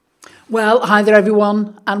Well, hi there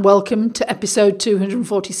everyone, and welcome to episode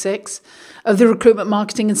 246 of the Recruitment,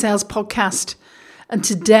 Marketing and Sales podcast. And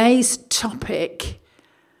today's topic,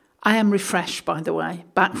 I am refreshed, by the way,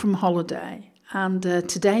 back from holiday. And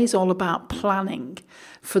today is all about planning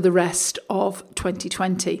for the rest of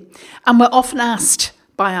 2020. And we're often asked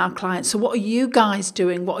by our clients, so what are you guys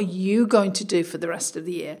doing? What are you going to do for the rest of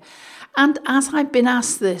the year? And as I've been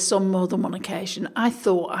asked this on more than one occasion, I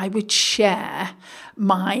thought I would share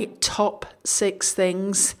my top 6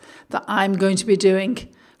 things that I'm going to be doing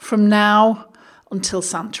from now until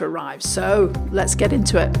Santa arrives. So let's get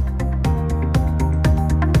into it.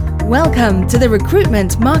 Welcome to the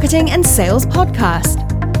Recruitment, Marketing and Sales podcast.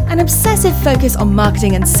 An obsessive focus on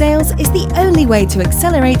marketing and sales is the only way to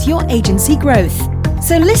accelerate your agency growth.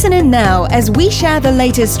 So listen in now as we share the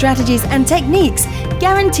latest strategies and techniques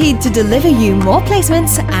guaranteed to deliver you more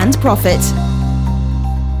placements and profit.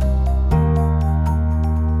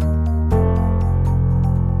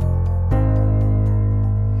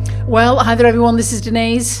 Well, hi there everyone, this is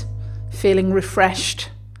Denise, feeling refreshed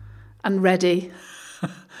and ready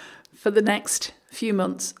for the next few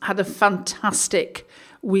months. Had a fantastic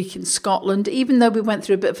week in Scotland, even though we went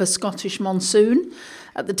through a bit of a Scottish monsoon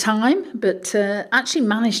at the time, but actually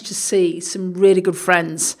managed to see some really good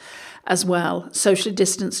friends as well, socially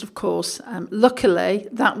distanced of course. Luckily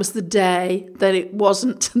that was the day that it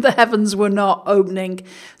wasn't, the heavens were not opening,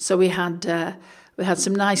 so we had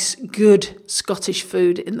some nice good Scottish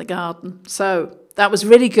food in the garden, so that was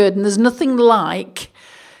really good. And there's nothing like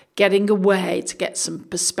getting away to get some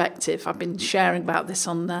perspective. I've been sharing about this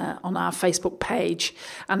on our Facebook page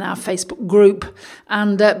and our Facebook group.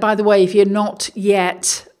 And by the way, if you're not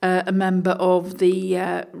yet a member of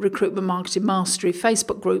the Recruitment Marketing Mastery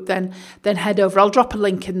Facebook group, then head over. I'll drop a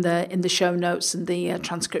link in the show notes and the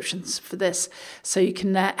transcriptions for this, so you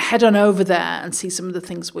can head on over there and see some of the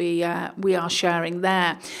things we are sharing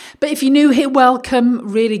there. But if you're new here, welcome.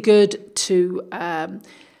 Really good to.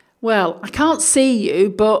 Well, I can't see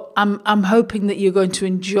you, but I'm hoping that you're going to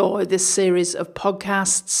enjoy this series of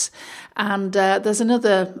podcasts. And there's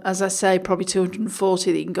another, as I say, probably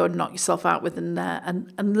 240 that you can go and knock yourself out with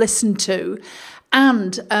and listen to.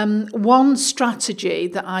 And one strategy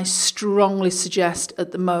that I strongly suggest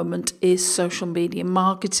at the moment is social media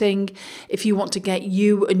marketing. If you want to get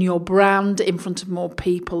you and your brand in front of more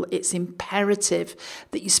people, it's imperative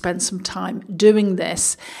that you spend some time doing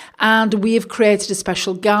this. And we have created a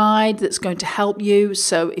special guide that's going to help you.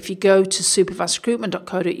 So if you go to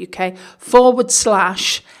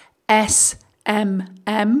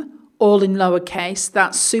superfastrecruitment.co.uk/SMM, all in lowercase,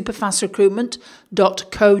 that's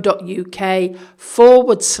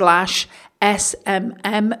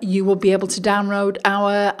superfastrecruitment.co.uk/SMM. You will be able to download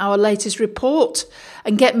our latest report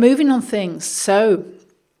and get moving on things. So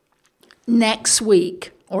next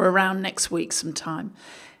week, or around next week sometime,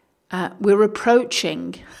 we're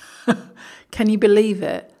approaching, can you believe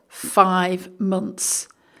it, 5 months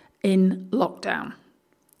in lockdown.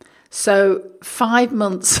 So 5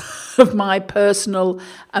 months of my personal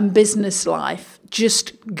and business life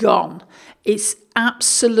just gone. It's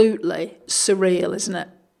absolutely surreal, isn't it?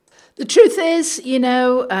 The truth is,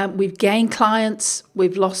 we've gained clients,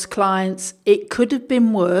 we've lost clients. It could have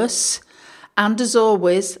been worse. And as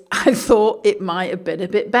always, I thought it might have been a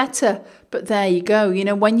bit better. But there you go.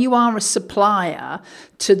 When you are a supplier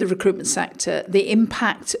to the recruitment sector, the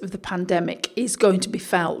impact of the pandemic is going to be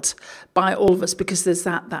felt by all of us, because there's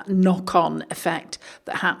that knock-on effect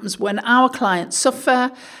that happens. When our clients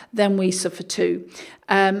suffer, then we suffer too.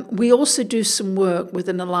 We also do some work with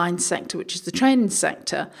an aligned sector, which is the training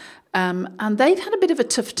sector. And they've had a bit of a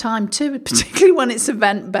tough time too, particularly when it's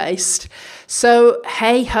event-based. So,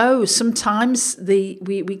 hey-ho, sometimes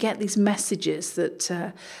we get these messages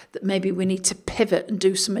that maybe we need to pivot and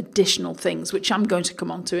do some additional things, which I'm going to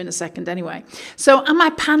come on to in a second anyway. So, am I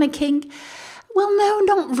panicking? Well, no,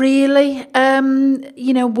 not really.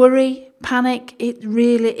 Worry, panic, it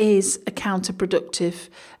really is a counterproductive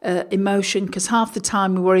emotion, because half the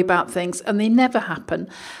time we worry about things and they never happen.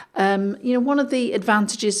 One of the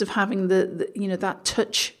advantages of having that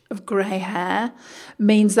touch of grey hair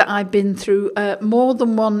means that I've been through more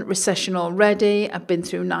than one recession already. I've been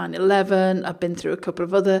through 9/11. I've been through a couple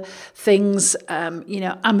of other things.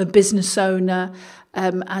 I'm a business owner.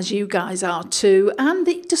 As you guys are too, and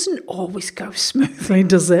it doesn't always go smoothly,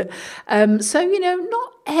 does it?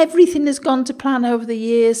 Not everything has gone to plan over the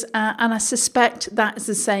years, and I suspect that is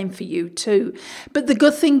the same for you too. But the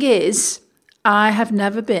good thing is, I have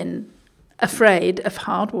never been afraid of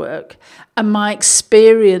hard work, and my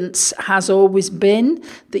experience has always been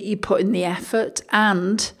that you put in the effort,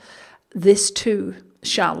 and this too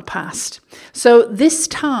shall pass. So this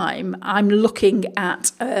time I'm looking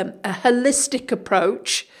at a holistic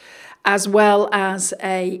approach as well as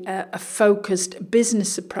a focused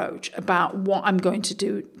business approach about what I'm going to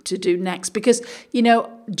do next. Because,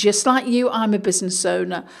 just like you, I'm a business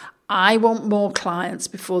owner. I want more clients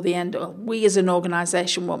before the end, or we as an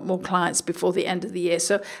organisation want more clients before the end of the year.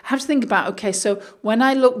 So I have to think about, okay, so when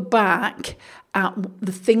I look back at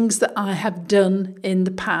the things that I have done in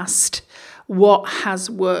the past, what has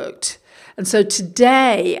worked? And so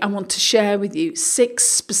today I want to share with you 6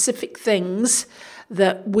 specific things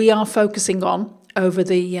that we are focusing on over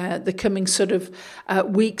the coming sort of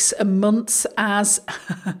weeks and months as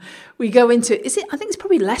we go into, I think it's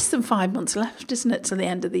probably less than 5 months left, isn't it, to the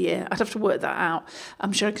end of the year? I'd have to work that out.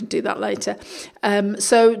 I'm sure I can do that later.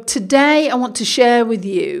 So today I want to share with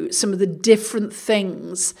you some of the different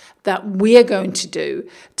things that we're going to do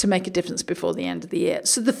to make a difference before the end of the year.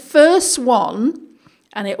 So the first one,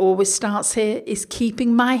 and it always starts here, is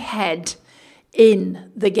keeping my head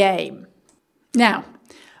in the game. Now,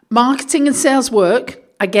 marketing and sales work,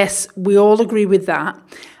 I guess we all agree with that.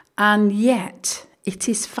 And yet, it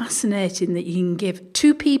is fascinating that you can give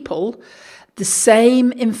 2 people the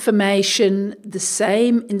same information, the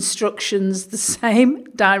same instructions, the same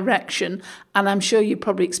direction. And I'm sure you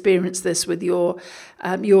probably experienced this with your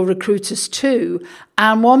recruiters too.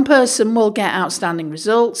 And one person will get outstanding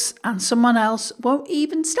results and someone else won't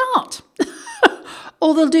even start.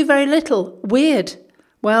 Or they'll do very little. Weird.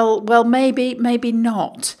 Well, maybe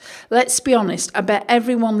not. Let's be honest. I bet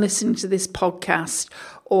everyone listening to this podcast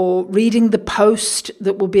or reading the post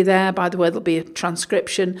that will be there, by the way, there'll be a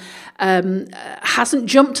transcription, hasn't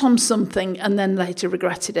jumped on something and then later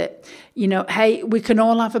regretted it. Hey, we can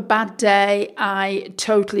all have a bad day. I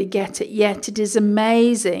totally get it. Yet it is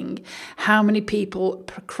amazing how many people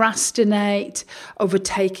procrastinate,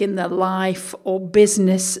 overtaking their life or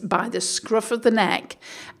business by the scruff of the neck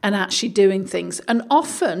and actually doing things. And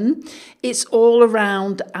often it's all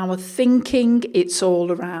around our thinking, it's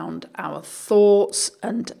all around our thoughts.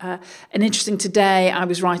 And interesting, today I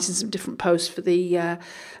was writing some different posts for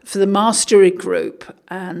the mastery group,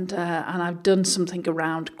 and I've done something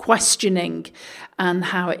around questioning and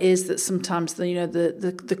how it is that sometimes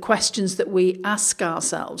the questions that we ask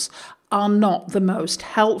ourselves are not the most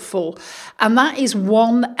helpful. And that is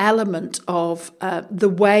one element of the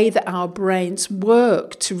way that our brains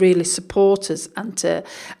work to really support us and to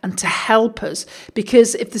help us.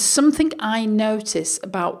 Because if there's something I notice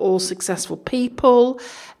about all successful people,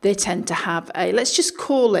 they tend to have let's just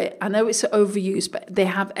call it, I know it's overused, but they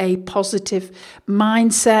have a positive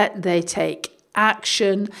mindset, they take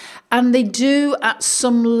action, and they do at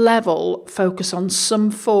some level focus on some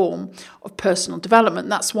form of personal development.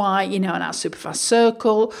 That's why, in our Superfast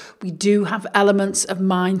Circle, we do have elements of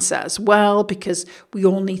mindset as well, because we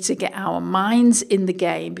all need to get our minds in the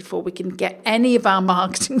game before we can get any of our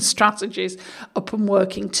marketing strategies up and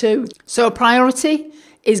working too. So a priority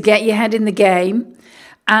is get your head in the game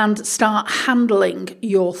and start handling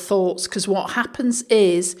your thoughts, because what happens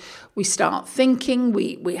is we start thinking,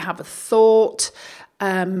 we have a thought,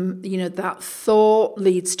 that thought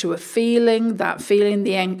leads to a feeling, that feeling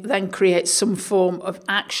then creates some form of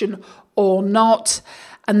action or not,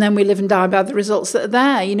 and then we live and die by the results that are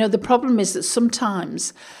there. The problem is that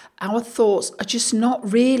sometimes our thoughts are just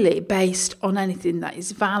not really based on anything that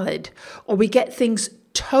is valid, or we get things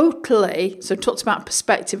totally, so I talked about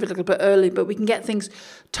perspective a little bit earlier, but we can get things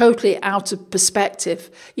totally out of perspective.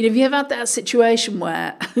 Have you ever had that situation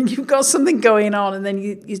where you've got something going on and then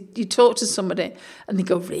you talk to somebody and they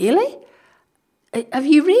go, really? Have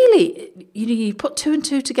you really? You put 2 and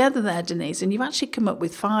 2 together there, Denise, and you've actually come up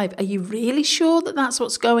with 5. Are you really sure that that's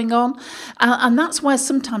what's going on? And that's where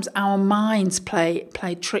sometimes our minds play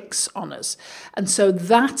tricks on us. And so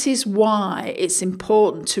that is why it's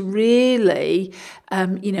important to really,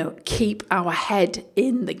 keep our head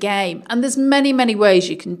in the game. And there's many, many ways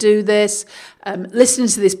you can do this. Listening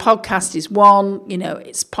to this podcast is one,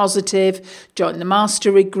 it's positive. Join the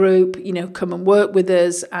mastery group, come and work with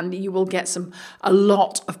us, and you will get a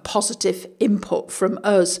lot of positive input from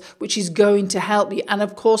us, which is going to help you. And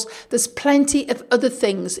of course, there's plenty of other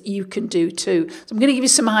things you can do too. So I'm going to give you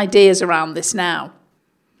some ideas around this now.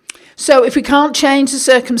 So if we can't change the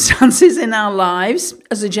circumstances in our lives,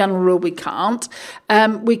 as a general rule, we can't.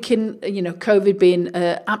 We can, COVID being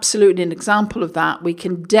absolutely an example of that, we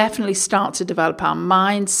can definitely start to develop our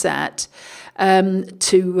mindset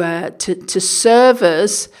to serve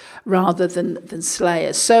us rather than slay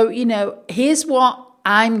us. So, here's what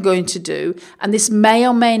I'm going to do, and this may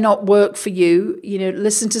or may not work for you.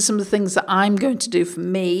 Listen to some of the things that I'm going to do for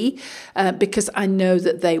me, because I know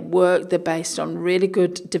that they work. They're based on really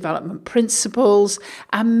good development principles,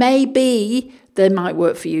 and maybe they might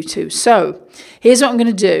work for you too. So here's what I'm going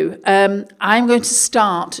to do. I'm going to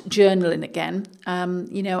start journaling again.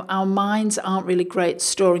 Our minds aren't really great at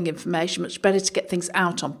storing information. Much better to get things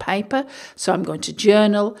out on paper. So I'm going to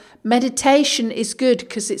journal. Meditation is good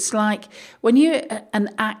because it's like when you're an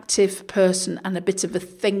active person and a bit of a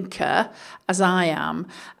thinker, as I am,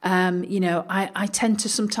 I tend to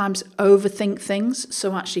sometimes overthink things.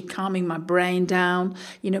 So actually calming my brain down,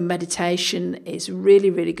 meditation is really,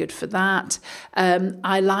 really good for that.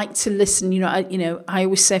 I like to listen. I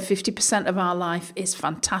always say 50% of our life is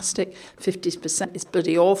fantastic, 50% is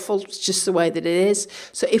bloody awful. It's just the way that it is.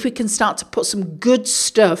 So if we can start to put some good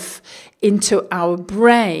stuff into our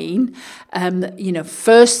brain,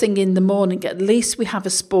 first thing in the morning, at least we have a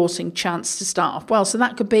sporting chance to start off well. So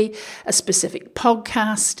that could be a specific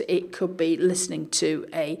podcast. It could be listening to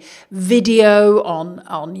a video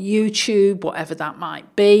on YouTube, whatever that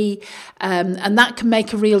might be. And that can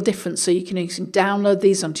make a real difference. So you can download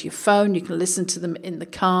these onto your phone. You can listen to them in the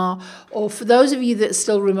car. Or for those of you that are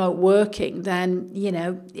still remote working, then,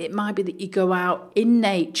 it might be that you go out in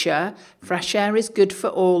nature. Fresh air is good for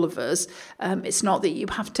all of us. It's not that you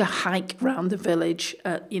have to hike around the village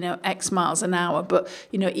at, X miles an hour, but,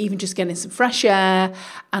 even just getting some fresh air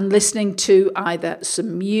and listening to either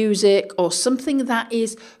some music or something that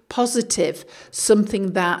is positive,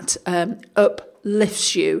 something that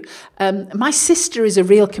uplifts you. My sister is a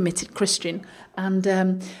real committed Christian.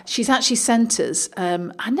 And she's actually sent us,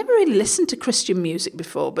 I never really listened to Christian music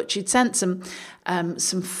before, but she'd sent some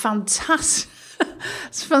fantastic...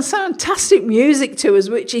 Some fantastic music to us,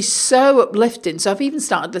 which is so uplifting. So I've even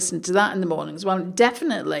started listening to that in the morning as well. It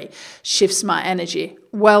definitely shifts my energy.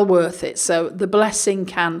 Well worth it. So the blessing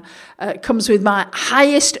comes with my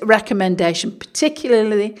highest recommendation,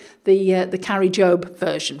 particularly the Carrie Job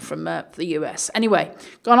version from the US. Anyway,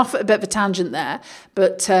 gone off at a bit of a tangent there,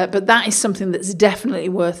 but that is something that's definitely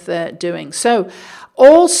worth doing. So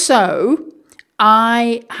also,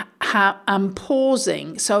 I am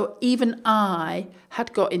pausing. So even I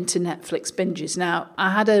had got into Netflix binges. Now, I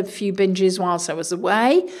had a few binges whilst I was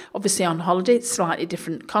away, obviously on holiday, it's slightly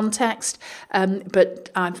different context. But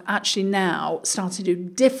I've actually now started to do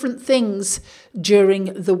different things during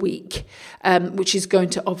the week, which is going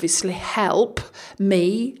to obviously help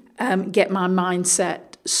me get my mindset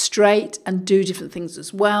straight and do different things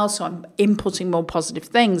as well. So I'm inputting more positive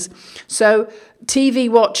things. So TV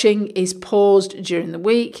watching is paused during the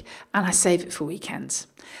week and I save it for weekends.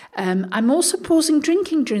 I'm also pausing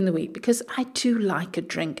drinking during the week because I do like a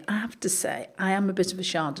drink. I have to say, I am a bit of a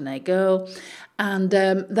Chardonnay girl, and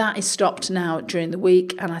that is stopped now during the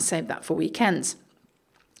week, and I save that for weekends.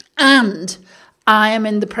 And I am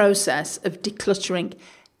in the process of decluttering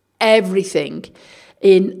everything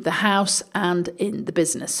in the house and in the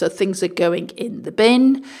business. So things are going in the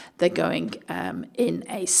bin, they're going in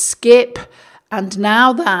a skip, and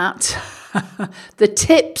now that the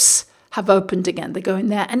tips have opened again, they're going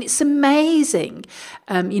there, and it's amazing,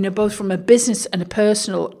 both from a business and a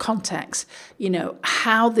personal context,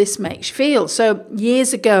 how this makes you feel. So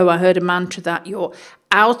years ago, I heard a mantra that your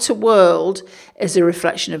outer world is a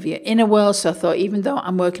reflection of your inner world. So I thought, even though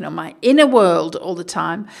I'm working on my inner world all the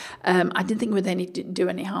time, I didn't think it would do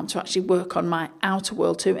any harm to actually work on my outer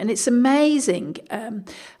world too. And it's amazing,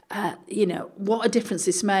 what a difference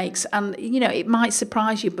this makes. And, it might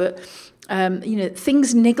surprise you, but,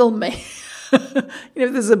 things niggle me.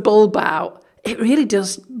 There's a bulb out. It really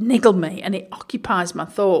does niggle me and it occupies my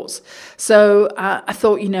thoughts. So I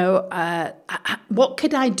thought, what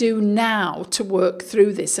could I do now to work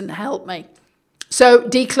through this and help me? So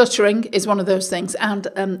decluttering is one of those things.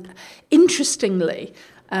 And interestingly,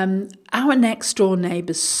 our next door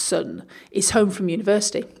neighbour's son is home from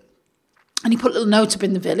university. And he put a little note up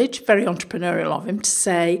in the village, very entrepreneurial of him, to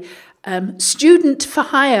say, student for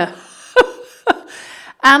hire.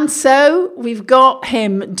 And so we've got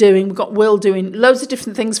Will doing loads of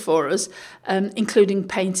different things for us, including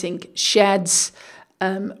painting sheds,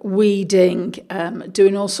 weeding,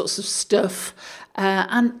 doing all sorts of stuff.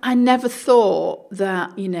 And I never thought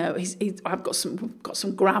that, I've got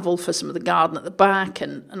some gravel for some of the garden at the back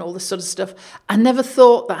and all this sort of stuff. I never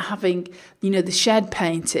thought that having, the shed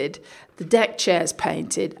painted, the deck chairs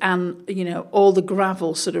painted, and, all the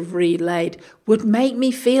gravel sort of relaid would make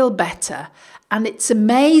me feel better. And it's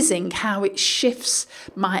amazing how it shifts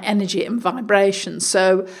my energy and vibration.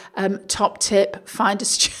 So top tip, find a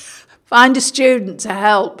student to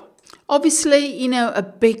help. Obviously, a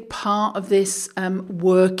big part of this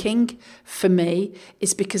working for me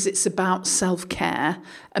is because it's about self-care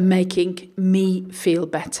and making me feel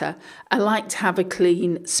better. I like to have a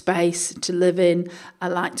clean space to live in. I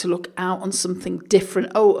like to look out on something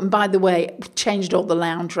different. Oh, and by the way, we changed all the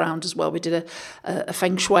lounge around as well. We did a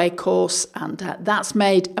feng shui course, and that's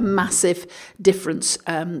made a massive difference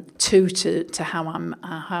to how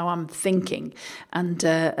I'm thinking and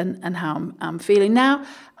how I'm feeling now.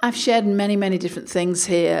 I've shared many different things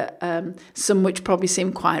here, some which probably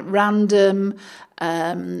seem quite random,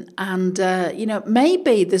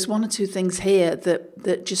 maybe there's one or two things here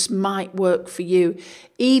that just might work for you.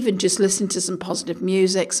 Even just listening to some positive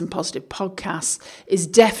music, some positive podcasts is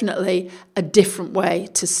definitely a different way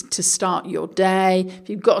to start your day. If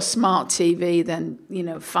you've got a smart TV, then,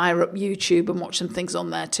 fire up YouTube and watch some things on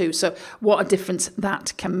there too. So what a difference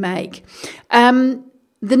that can make.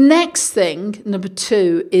 The next thing, number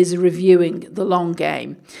 2, is reviewing the long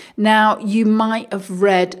game. Now, you might have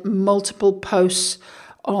read multiple posts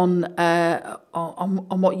on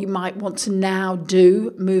what you might want to now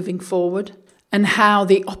do moving forward, and how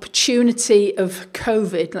the opportunity of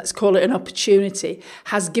COVID, let's call it an opportunity,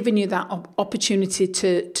 has given you that opportunity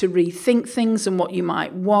to rethink things and what you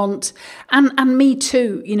might want. And me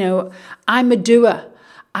too, I'm a doer.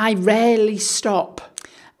 I rarely stop.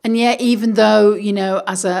 And yet, even though,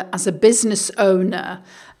 as a business owner,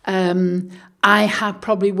 I have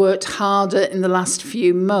probably worked harder in the last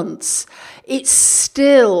few months, it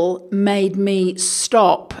still made me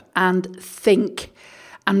stop and think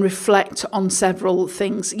and reflect on several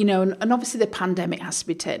things, and obviously the pandemic has to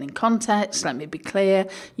be taken in context. Let me be clear,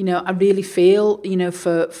 I really feel,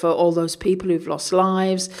 for all those people who've lost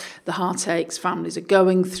lives, the heartaches families are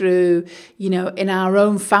going through, in our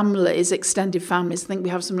own families, extended families. I think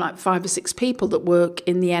we have some like 5 or 6 people that work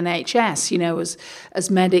in the NHS,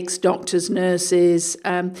 as medics, doctors, nurses,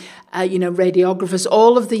 radiographers,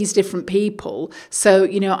 all of these different people. So,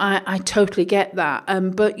 I totally get that.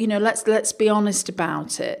 But, let's be honest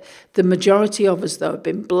about it. The majority of us, though, have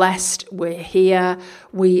been blessed. We're here.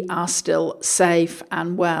 We are still safe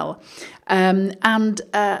and well.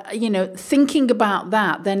 Thinking about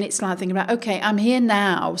that, then it's like thinking about, okay, I'm here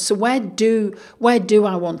now. So where do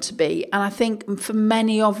I want to be? And I think for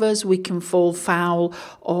many of us, we can fall foul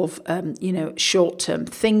of, short-term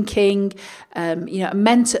thinking. A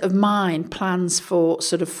mentor of mine plans for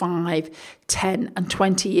sort of 5, 10 and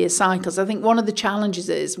 20 year cycles. I think one of the challenges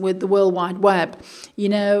is with the World Wide Web,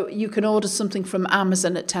 you can order something from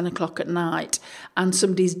Amazon at 10 o'clock at night and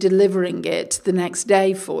somebody's delivering it the next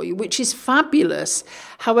day for you, which is fabulous.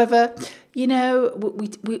 However,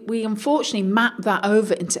 we unfortunately map that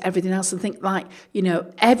over into everything else and think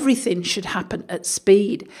everything should happen at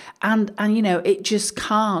speed. And it just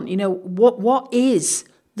can't. What is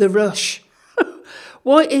the rush?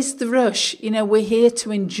 What is the rush? We're here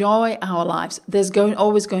to enjoy our lives. There's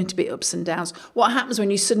always going to be ups and downs. What happens when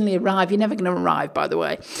you suddenly arrive? You're never going to arrive, by the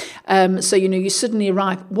way. So, you suddenly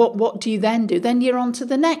arrive. What do you then do? Then you're on to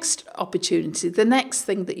the next opportunity, the next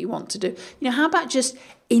thing that you want to do. How about just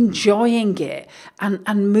enjoying it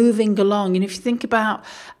and moving along? If you think about,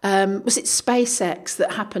 was it SpaceX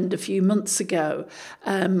that happened a few months ago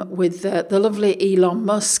with the lovely Elon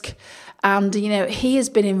Musk? And, he has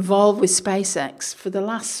been involved with SpaceX for the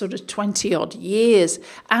last sort of 20 odd years.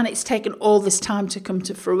 And it's taken all this time to come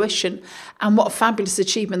to fruition. And what a fabulous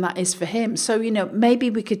achievement that is for him. So,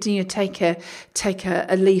 maybe we could, take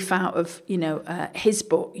a leaf out of, his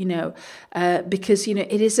book, because,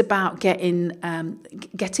 it is about getting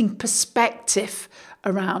perspective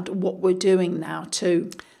around what we're doing now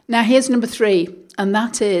too. Now, here's number 3, and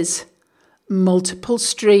that is multiple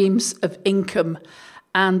streams of income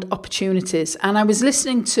and opportunities. And I was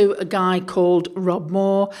listening to a guy called Rob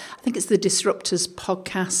Moore. I think it's the Disruptors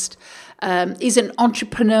podcast. He's an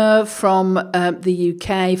entrepreneur from the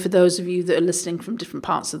UK, for those of you that are listening from different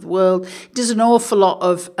parts of the world. He does an awful lot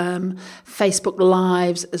of Facebook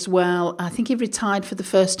Lives as well. I think he retired for the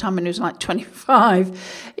first time when he was like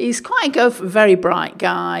 25. He's quite a very bright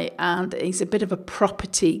guy, and he's a bit of a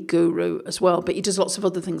property guru as well, but he does lots of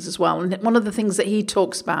other things as well. And one of the things that he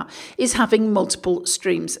talks about is having multiple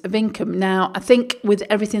streams of income. Now, I think with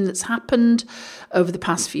everything that's happened over the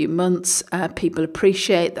past few months, people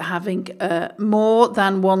appreciate that having more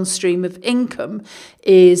than one stream of income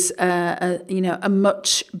is a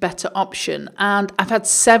much better option. And I've had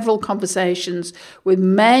several conversations with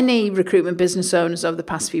many recruitment business owners over the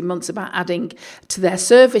past few months about adding to their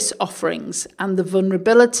service offerings, and the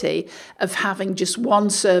vulnerability of having just one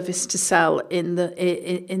service to sell in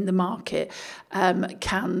the market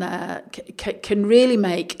can really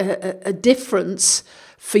make a difference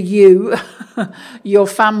for you, your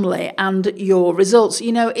family, and your results.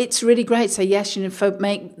 It's really great to say yes.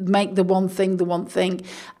 Make the one thing,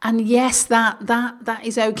 and yes, that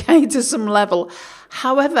is okay to some level.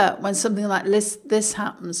 However, when something like this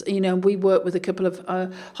happens, we work with a couple of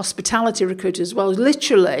hospitality recruiters as well.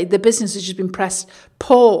 Literally, the business has just been pressed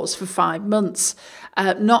pause for 5 months.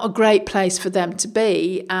 Not a great place for them to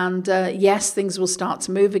be. And yes, things will start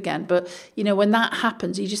to move again. But, when that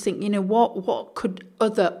happens, you just think, what could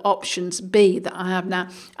other options be that I have now?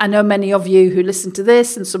 I know many of you who listen to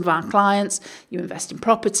this and some of our clients, you invest in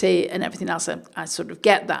property and everything else. I sort of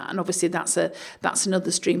get that. And obviously that's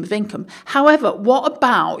another stream of income. However, what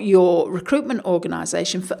about your recruitment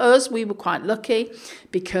organisation? For us, we were quite lucky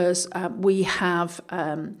because we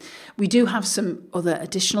do have some other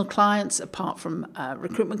additional clients apart from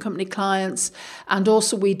recruitment company clients, and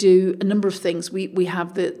also we do a number of things. We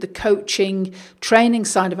have the coaching, training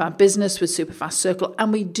side of our business with Superfast Circle,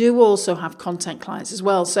 and we do also have content clients as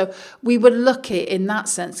well. So we were lucky in that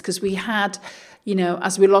sense because we had,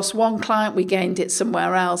 as we lost one client, we gained it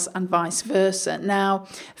somewhere else, and vice versa. Now,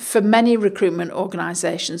 for many recruitment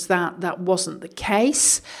organisations, that wasn't the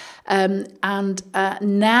case.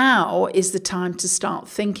 Now is the time to start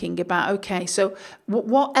thinking about, okay, so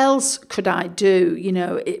what else could I do?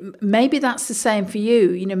 Maybe that's the same for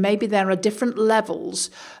you. Maybe there are different levels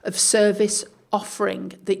of service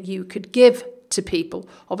offering that you could give to people.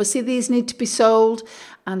 Obviously, these need to be sold.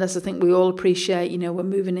 And as I think we all appreciate, we're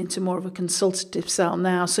moving into more of a consultative sell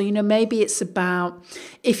now. So, maybe it's about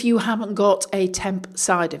if you haven't got a temp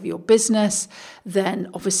side of your business, then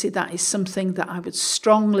obviously that is something that I would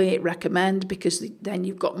strongly recommend because then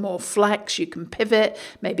you've got more flex, you can pivot,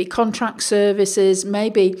 maybe contract services,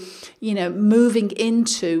 maybe, moving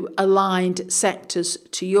into aligned sectors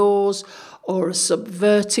to yours, or a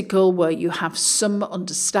sub-vertical where you have some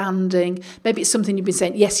understanding. Maybe it's something you've been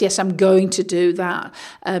saying, yes, I'm going to do that.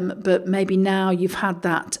 But maybe now you've had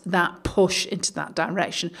that push into that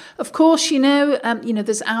direction. Of course,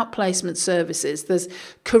 there's outplacement services, there's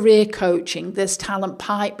career coaching, there's talent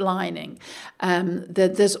pipelining.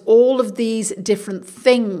 There's all of these different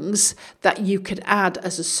things that you could add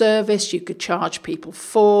as a service, you could charge people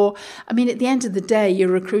for. I mean, at the end of the day, you're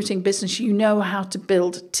a recruiting business, you know how to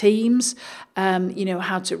build teams,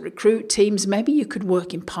 how to recruit teams. Maybe you could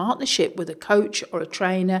work in partnership with a coach or a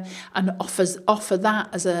trainer and offer that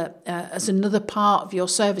as another part of your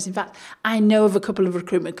service. In fact, I know of a couple of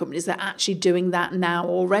recruitment companies that are actually doing that now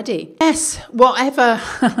already. Yes, whatever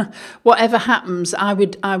happens, I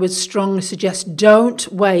would strongly suggest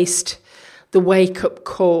don't waste the wake-up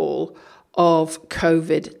call of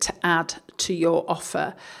COVID to add to your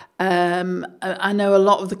offer. I know a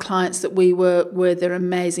lot of the clients that we work with, they're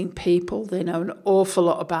amazing people. They know an awful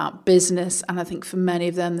lot about business. And I think for many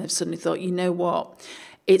of them, they've suddenly thought, you know what?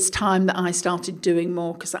 It's time that I started doing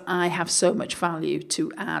more because I have so much value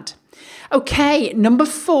to add. Okay, number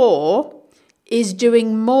 4 is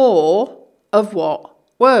doing more of what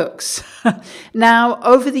works. Now,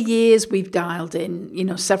 over the years, we've dialed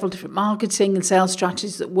in, several different marketing and sales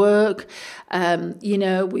strategies that work.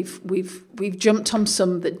 We've jumped on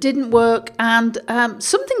some that didn't work, and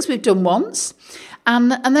some things we've done once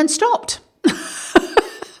and then stopped.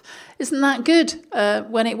 Isn't that good?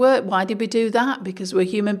 When it worked, why did we do that? Because we're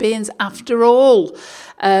human beings after all.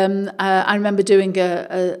 I remember doing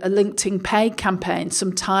a LinkedIn paid campaign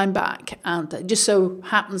some time back, and it just so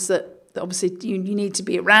happens that obviously you need to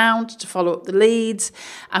be around to follow up the leads,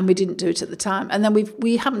 and we didn't do it at the time. And then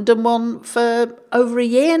we haven't done one for over a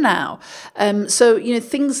year now. So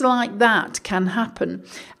things like that can happen.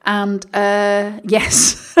 And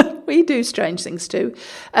yes, we do strange things too.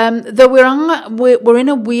 Though we're in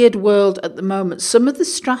a weird world at the moment. Some of the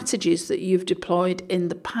strategies that you've deployed in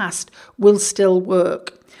the past will still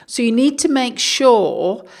work. So you need to make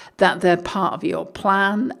sure that they're part of your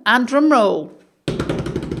plan. And drum roll,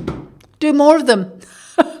 do more of them.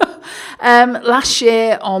 Last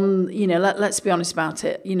year let's be honest about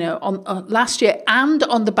it, on last year and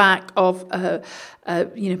on the back of,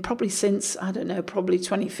 probably since, probably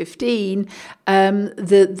 2015,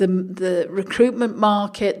 the recruitment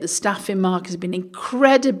market, the staffing market has been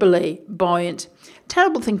incredibly buoyant.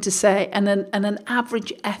 Terrible thing to say, and an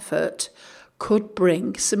average effort could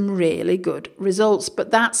bring some really good results,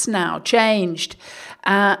 but that's now changed.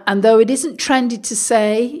 And though it isn't trendy to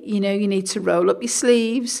say, you need to roll up your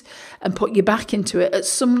sleeves and put your back into it, at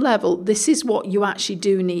some level, this is what you actually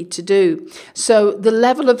do need to do. So the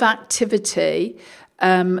level of activity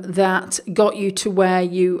that got you to where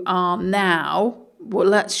you are now, well,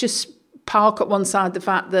 let's just park at one side the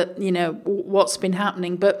fact that, what's been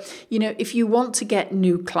happening. But, if you want to get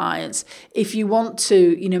new clients, if you want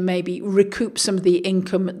to, maybe recoup some of the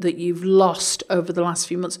income that you've lost over the last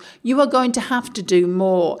few months, you are going to have to do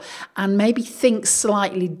more and maybe think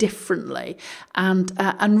slightly differently and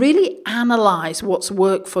really analyse what's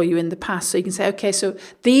worked for you in the past. So you can say, okay, so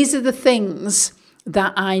these are the things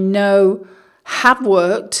that I know have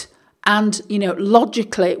worked and,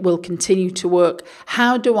 logically will continue to work.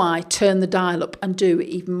 How do I turn the dial up and do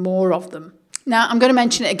even more of them? Now, I'm going to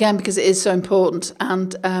mention it again because it is so important.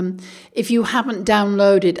 And if you haven't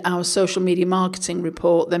downloaded our social media marketing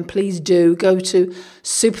report, then please do go to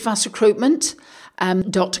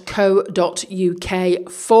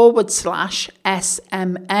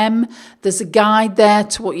superfastrecruitment.co.uk/SMM. There's a guide there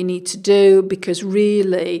to what you need to do, because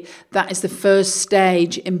really that is the first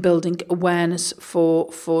stage in building awareness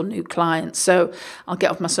for new clients. So I'll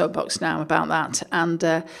get off my soapbox now about that and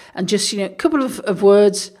just, a couple of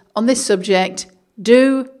words on this subject.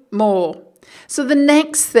 Do more. So the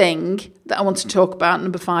next thing that I want to talk about,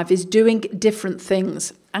 number 5, is doing different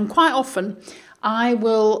things. And quite often I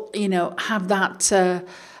will, have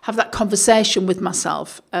that conversation with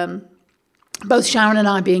myself. Both Sharon and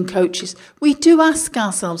I, being coaches, we do ask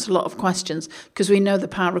ourselves a lot of questions because we know the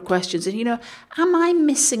power of questions. And, am I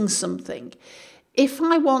missing something? If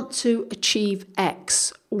I want to achieve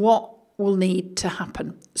X, what will need to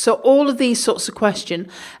happen? So all of these sorts of questions,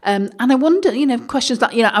 and I wonder, questions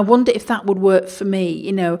that, I wonder if that would work for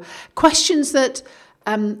me, questions that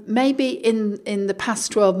maybe in the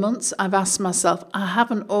past 12 months I've asked myself. I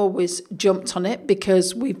haven't always jumped on it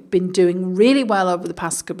because we've been doing really well over the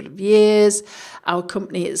past couple of years. Our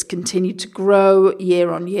company has continued to grow year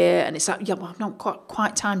on year, and it's like, I've not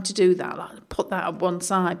quite time to do that. I'll put that at one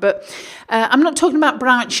side. But I'm not talking about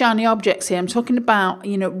bright, shiny objects here. I'm talking about,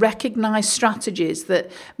 recognised strategies that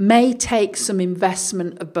may take some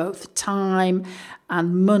investment of both time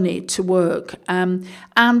and money to work. And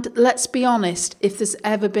let's be honest, if there's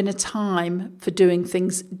ever been a time for doing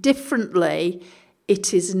things differently,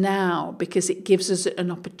 it is now, because it gives us an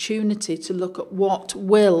opportunity to look at what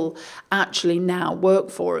will actually now work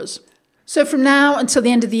for us. So from now until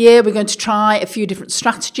the end of the year, we're going to try a few different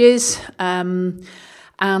strategies.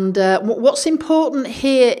 What's important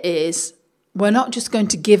here is we're not just going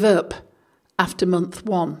to give up after month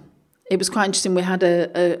 1. It was quite interesting. We had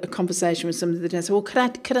a conversation with somebody the other day. So,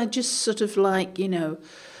 could I just sort of join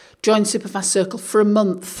Superfast Circle for a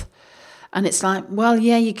month? And it's like, well,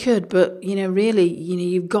 yeah, you could, but, really,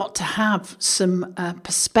 you've got to have some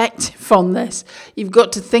perspective on this. You've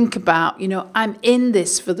got to think about, I'm in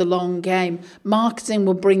this for the long game. Marketing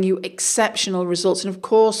will bring you exceptional results. And of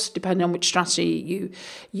course, depending on which strategy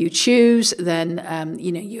you choose, then,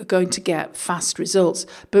 you're going to get fast results.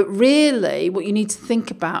 But really, what you need to think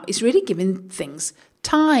about is really giving things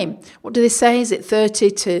time. What do they say? Is it 30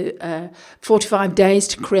 to 45 days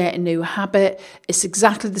to create a new habit? It's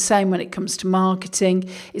exactly the same when it comes to marketing.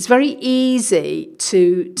 It's very easy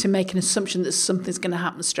to make an assumption that something's going to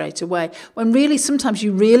happen straight away, when really sometimes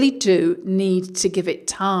you really do need to give it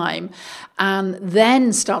time and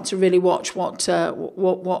then start to really watch what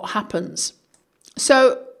happens.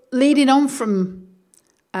 So leading on from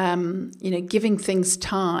giving things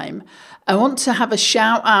time, I want to have a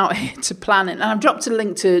shout out here to planning, and I've dropped a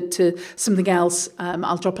link to something else.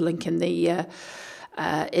 I'll drop a link in the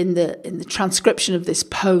transcription of this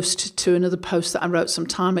post to another post that I wrote some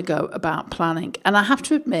time ago about planning. And I have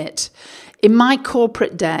to admit, in my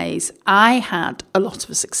corporate days, I had a lot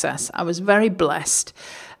of success. I was very blessed.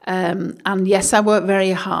 And yes, I worked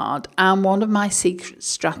very hard. And one of my secret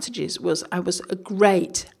strategies was I was a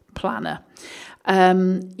great planner.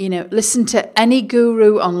 Listen to any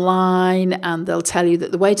guru online and they'll tell you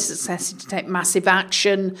that the way to success is to take massive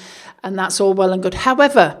action, and that's all well and good.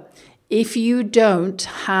 However, if you don't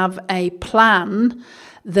have a plan,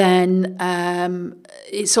 then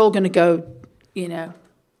it's all going to go,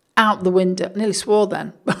 out the window. I nearly swore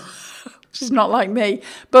then. Which is not like me,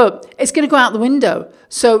 but it's going to go out the window.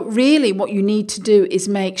 So really what you need to do is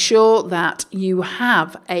make sure that you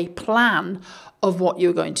have a plan of what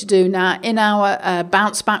you're going to do. Now, in our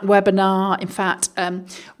Bounce Back webinar, in fact,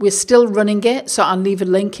 we're still running it, so I'll leave a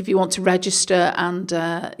link if you want to register and,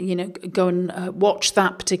 go and watch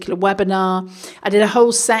that particular webinar. I did a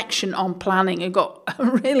whole section on planning. I got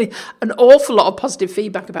really an awful lot of positive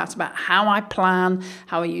feedback about how I plan,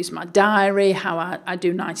 how I use my diary, how I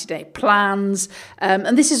do 90-day plans.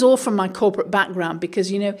 And this is all from my corporate background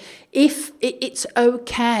because, if it's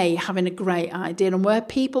okay having a great idea, and where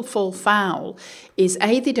people fall foul is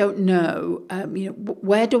they don't know,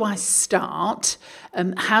 where do I start?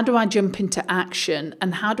 How do I jump into action?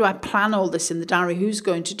 And how do I plan all this in the diary? Who's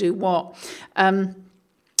going to do what?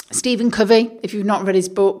 Stephen Covey, if you've not read his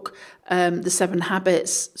book, The 7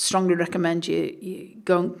 Habits, strongly recommend you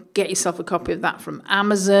go and get yourself a copy of that from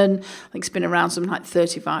Amazon. I think it's been around something like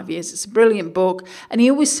 35 years. It's a brilliant book. And he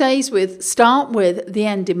always says start with the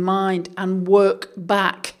end in mind and work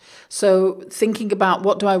back. So thinking about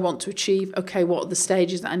what do I want to achieve? Okay, what are the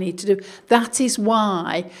stages that I need to do? That is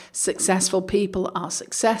why successful people are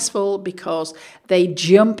successful, because they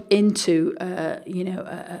jump into,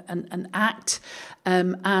 an act.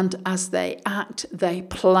 And as they act, they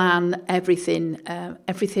plan everything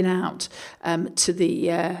out to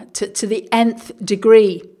the nth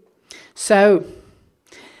degree. So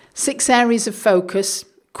 6 areas of focus.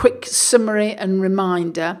 Quick summary and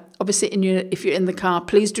reminder. Obviously, if you're in the car,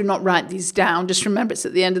 please do not write these down. Just remember it's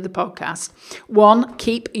at the end of the podcast. 1,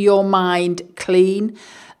 keep your mind clean.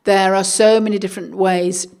 There are so many different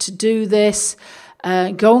ways to do this.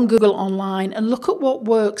 Go on Google online and look at what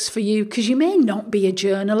works for you, because you may not be a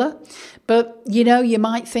journaler, but you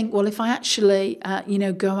might think, well, if I actually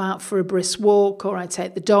go out for a brisk walk, or I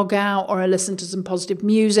take the dog out, or I listen to some positive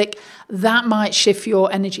music, that might shift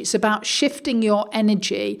your energy. It's about shifting your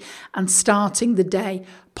energy and starting the day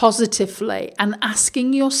positively and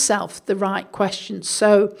asking yourself the right questions.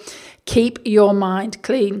 So keep your mind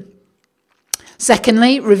clean.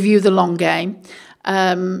 Secondly, review the long game.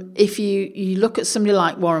 If you look at somebody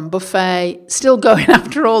like Warren Buffett, still going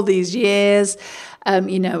after all these years,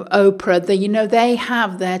 Oprah, they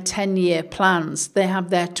have their 10-year plans, they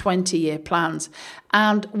have their 20-year plans,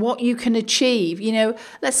 and what you can achieve.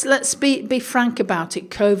 Let's be frank about it.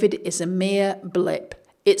 COVID is a mere blip.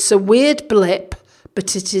 It's a weird blip,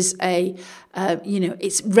 but it is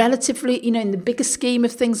it's relatively, in the bigger scheme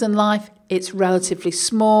of things in life, it's relatively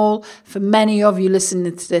small. For many of you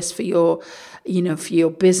listening to this, for your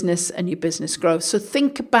business and your business growth. So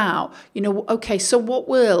think about, okay, so what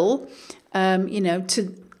will,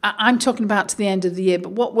 I'm talking about to the end of the year,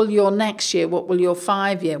 but what will your next year, what will your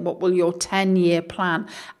 5-year, what will your 10-year plan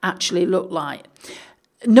actually look like?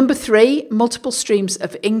 Number 3, multiple streams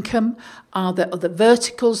of income. Are there other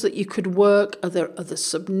verticals that you could work? Are there other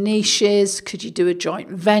sub-niches? Could you do a joint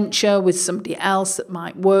venture with somebody else that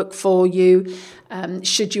might work for you?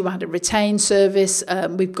 Should you add a retained service?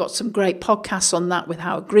 We've got some great podcasts on that with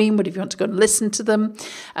Howard Greenwood. If you want to go and listen to them,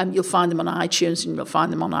 you'll find them on iTunes and you'll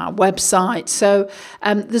find them on our website. So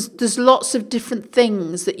there's lots of different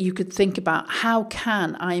things that you could think about. How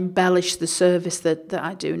can I embellish the service that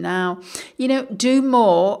I do now? Do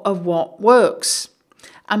more of what works.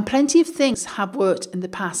 And plenty of things have worked in the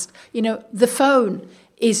past. The phone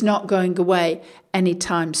is not going away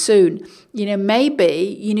anytime soon.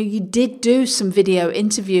 Maybe, you did do some video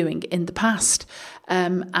interviewing in the past,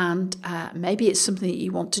 and maybe it's something that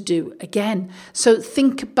you want to do again. So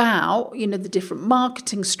think about, the different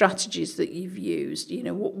marketing strategies that you've used.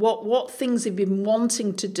 What things have you been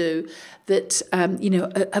wanting to do that,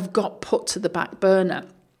 have got put to the back burner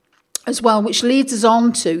as well, which leads us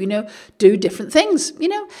on to, do different things.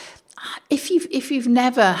 If you've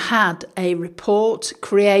never had a report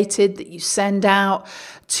created that you send out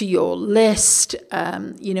to your list,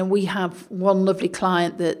 we have one lovely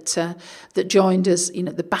client that joined us,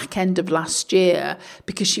 the back end of last year,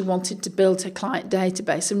 because she wanted to build her client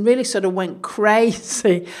database and really sort of went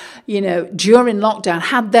crazy, during lockdown,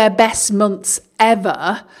 had their best months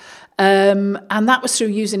ever. And that was through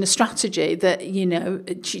using a strategy that,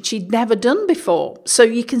 she'd never done before. So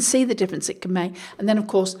you can see the difference it can make. And then, of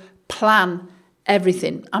course, plan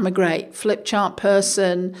everything. I'm a great flip chart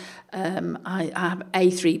person. I have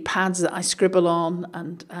A3 pads that I scribble on,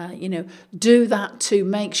 and, do that to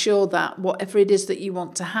make sure that whatever it is that you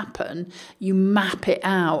want to happen, you map it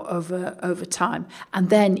out over time. And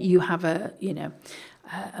then you have a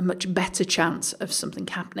much better chance of something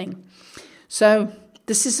happening. So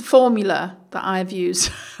this is a formula that I've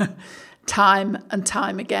used time and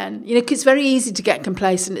time again. Because it's very easy to get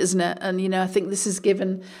complacent, isn't it? And, I think this has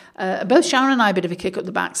given both Sharon and I a bit of a kick up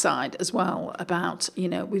the backside as well about,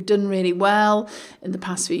 we've done really well in the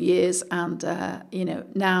past few years. And,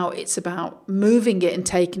 now it's about moving it and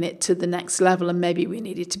taking it to the next level. And maybe we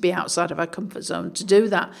needed to be outside of our comfort zone to do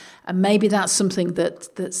that. And maybe that's something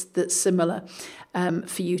that's similar.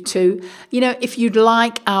 for you too. If you'd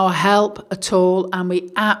like our help at all, and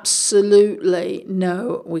we absolutely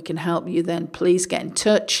know we can help you, then please get in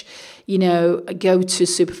touch. Go to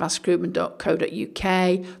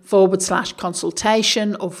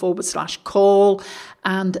superfastrecruitment.co.uk/consultation or /call,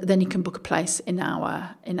 and then you can book a place in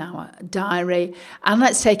our diary, and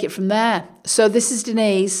let's take it from there. So this is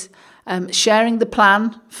Denise sharing the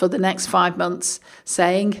plan for the next 5 months,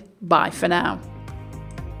 saying bye for now.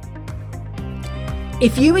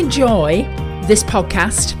 If you enjoy this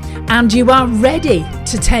podcast and you are ready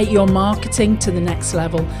to take your marketing to the next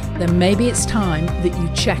level, then maybe it's time that you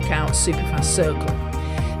check out Superfast Circle.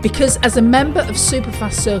 Because as a member of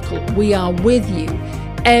Superfast Circle, we are with you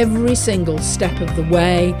every single step of the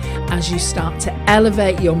way as you start to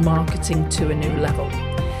elevate your marketing to a new level.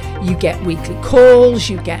 You get weekly calls,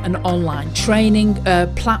 you get an online training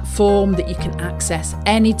platform that you can access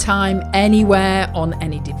anytime, anywhere, on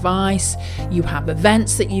any device. You have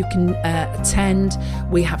events that you can attend.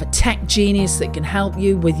 We have a tech genius that can help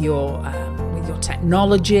you with your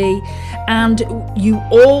technology. And you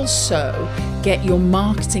also get your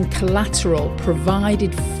marketing collateral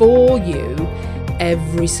provided for you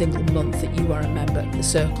every single month that you are a member of the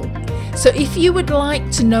Circle. So if you would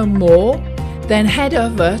like to know more, then head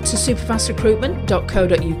over to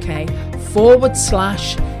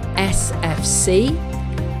superfastrecruitment.co.uk/SFC.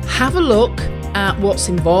 Have a look at what's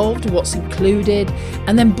involved, what's included,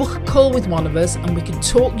 and then book a call with one of us and we can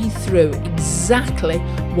talk you through exactly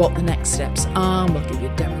what the next steps are. We'll give you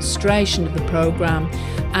a demonstration of the program,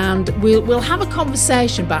 and we'll have a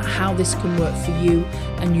conversation about how this can work for you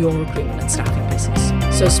and your recruitment and staffing business.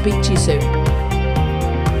 So speak to you soon.